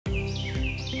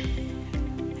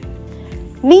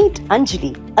Meet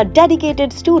Anjali, a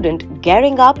dedicated student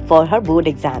gearing up for her board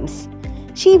exams.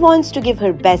 She wants to give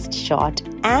her best shot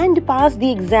and pass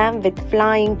the exam with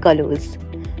flying colors.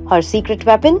 Her secret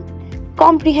weapon?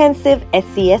 Comprehensive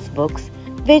SCS books,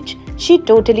 which she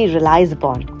totally relies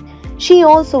upon. She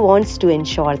also wants to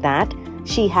ensure that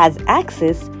she has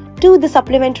access to the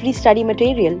supplementary study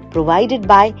material provided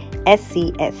by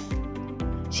SCS.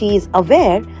 She is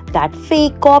aware that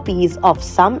fake copies of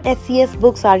some SCS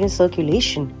books are in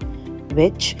circulation,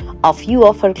 which a few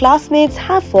of her classmates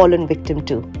have fallen victim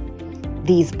to.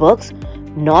 These books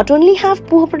not only have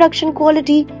poor production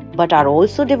quality but are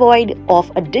also devoid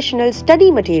of additional study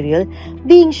material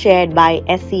being shared by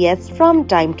SCS from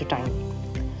time to time.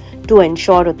 To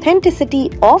ensure authenticity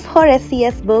of her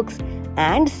SCS books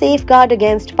and safeguard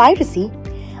against piracy,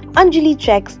 Anjali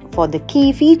checks for the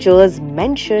key features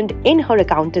mentioned in her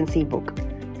accountancy book.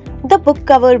 The book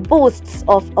cover boasts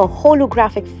of a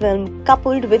holographic film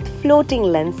coupled with floating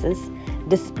lenses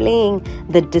displaying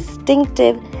the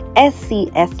distinctive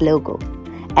SCS logo.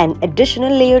 An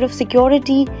additional layer of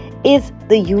security is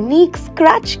the unique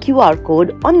scratch QR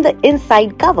code on the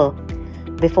inside cover.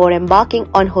 Before embarking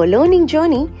on her learning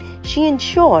journey, she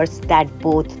ensures that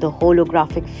both the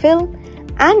holographic film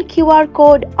and QR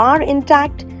code are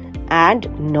intact and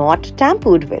not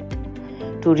tampered with.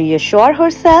 To reassure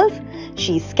herself,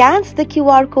 she scans the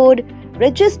QR code,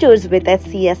 registers with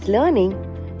SCS Learning,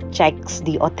 checks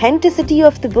the authenticity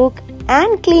of the book,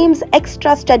 and claims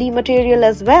extra study material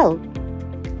as well.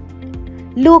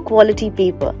 Low quality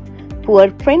paper,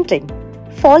 poor printing,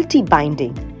 faulty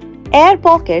binding, air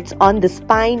pockets on the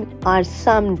spine are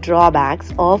some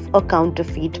drawbacks of a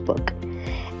counterfeit book.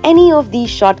 Any of these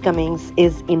shortcomings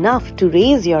is enough to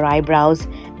raise your eyebrows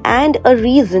and a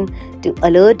reason to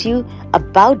alert you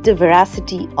about the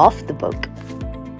veracity of the book.